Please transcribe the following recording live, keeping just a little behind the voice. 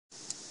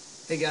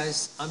Hey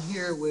guys, I'm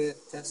here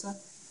with Tessa.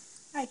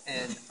 Hi.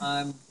 And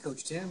I'm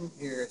Coach Tim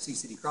here at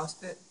City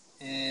CrossFit,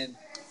 and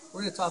we're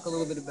going to talk a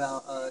little bit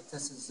about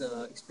Tessa's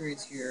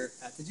experience here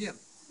at the gym.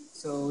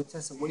 So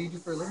Tessa, what do you do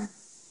for a living?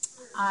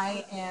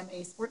 I am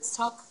a sports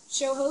talk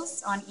show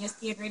host on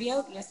ESPN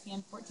Radio,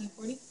 ESPN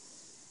 1440,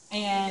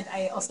 and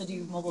I also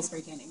do mobile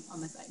spray tanning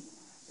on the side.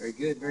 Very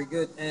good, very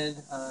good. And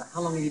how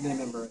long have you been a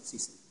member at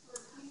C-City?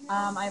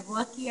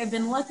 I've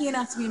been lucky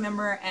enough to be a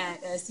member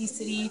at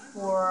C-City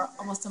for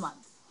almost a month.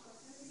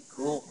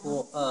 Cool,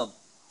 cool.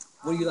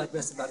 What do you like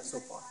best about it so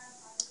far?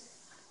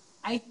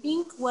 I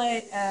think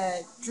what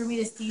drew me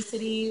to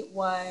C-City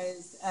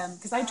was,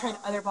 because I tried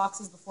other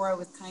boxes before,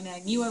 I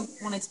knew I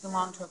wanted to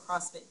belong to a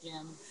CrossFit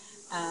gym.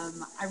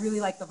 I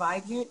really like the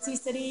vibe here at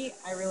C-City.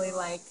 I really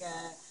like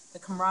the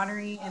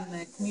camaraderie and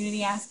the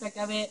community aspect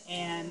of it,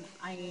 and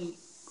I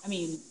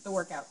mean, the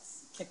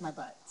workouts kick my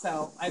butt,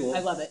 so Cool.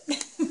 I love it.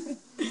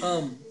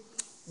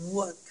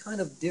 What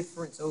kind of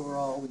difference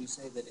overall would you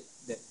say that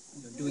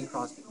doing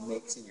CrossFit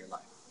makes in your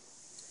life?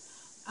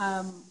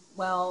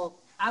 Well,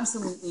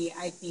 absolutely.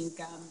 I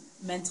think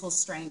mental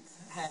strength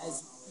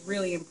has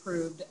really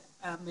improved.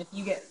 If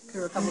you get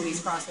through a couple of these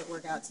CrossFit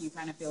workouts, you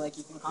kind of feel like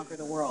you can conquer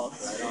the world.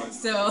 Right on.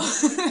 So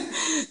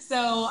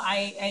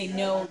I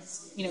know,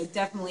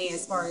 definitely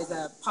as far as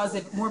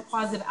a more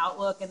positive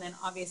outlook, and then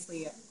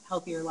obviously a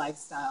healthier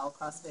lifestyle,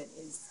 CrossFit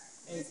is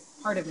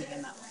part of me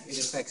in that way. It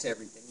affects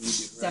everything you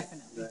do, right?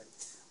 Definitely. Right.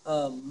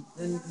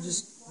 And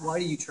just why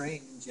do you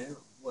train in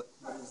general? What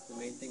is the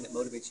main thing that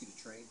motivates you to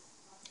train?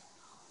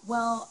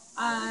 Well,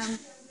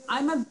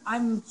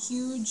 I'm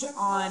huge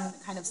on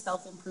kind of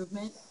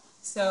self-improvement,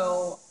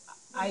 so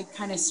I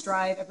kind of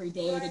strive every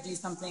day to do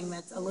something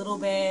that's a little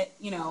bit,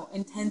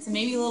 intense and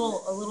maybe a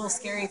little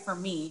scary for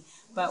me.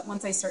 But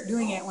once I start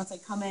doing it, once I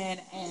come in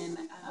and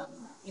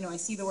I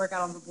see the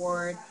workout on the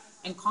board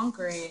and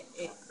conquer it,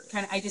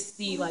 I just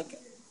see like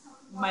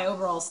my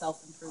overall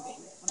self improving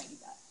when I do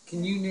that.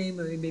 Can you name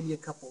maybe a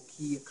couple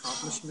key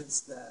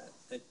accomplishments that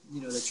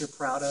you're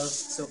proud of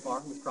so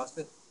far with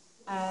CrossFit?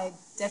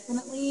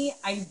 Definitely,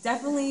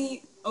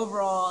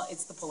 overall,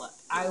 it's the pull-up.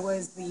 I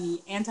was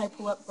the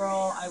anti-pull-up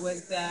girl.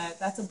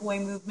 That's a boy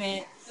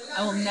movement.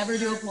 I will never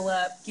do a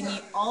pull-up. Give me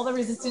all the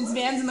resistance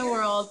bands in the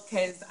world,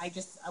 because I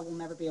will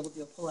never be able to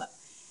do a pull-up.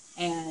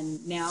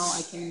 And now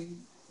I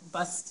can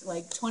bust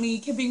like 20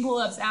 kipping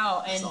pull-ups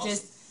out, and awesome.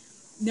 Just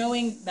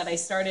knowing that I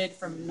started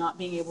from not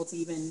being able to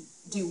even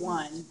do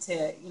one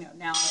to,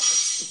 now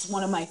it's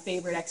one of my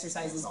favorite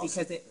exercises. Awesome.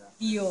 Because it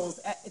feels,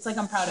 it's like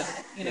I'm proud of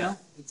it, Yeah,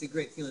 it's a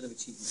great feeling of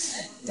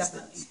achievement.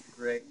 Definitely.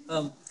 Great.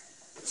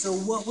 So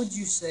what would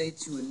you say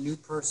to a new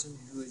person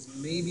who is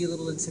maybe a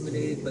little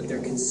intimidated, but they're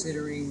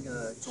considering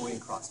joining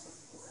CrossFit?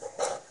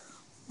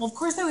 Well, of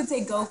course I would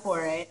say go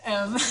for it.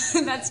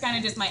 That's kind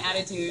of just my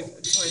attitude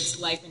towards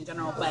life in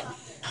general. But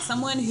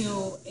someone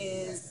who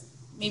is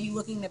maybe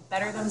looking to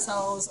better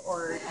themselves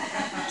or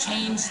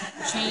change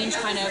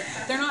kind of,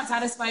 they're not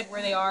satisfied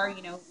where they are,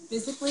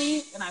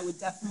 physically, then I would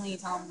definitely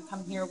tell them to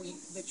come here.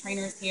 The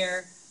trainers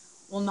here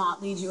will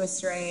not lead you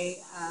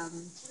astray.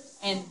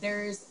 And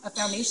there's a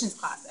foundations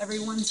class.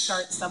 Everyone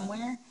starts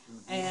somewhere,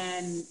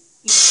 and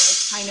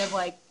it's kind of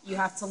like you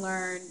have to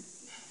learn.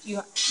 You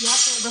have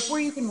to before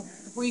you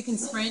can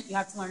sprint, you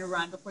have to learn to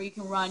run. Before you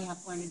can run, you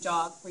have to learn to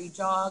jog. Before you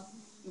jog,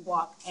 you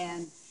walk.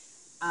 And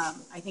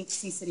I think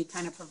C-City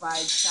kind of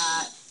provides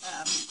that,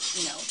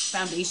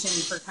 foundation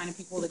for kind of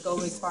people to go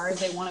as far as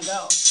they want to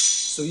go.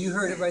 So you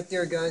heard it right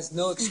there, guys.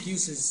 No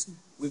excuses.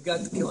 We've got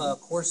the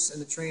course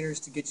and the trainers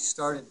to get you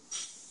started.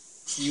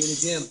 See you in the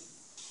gym.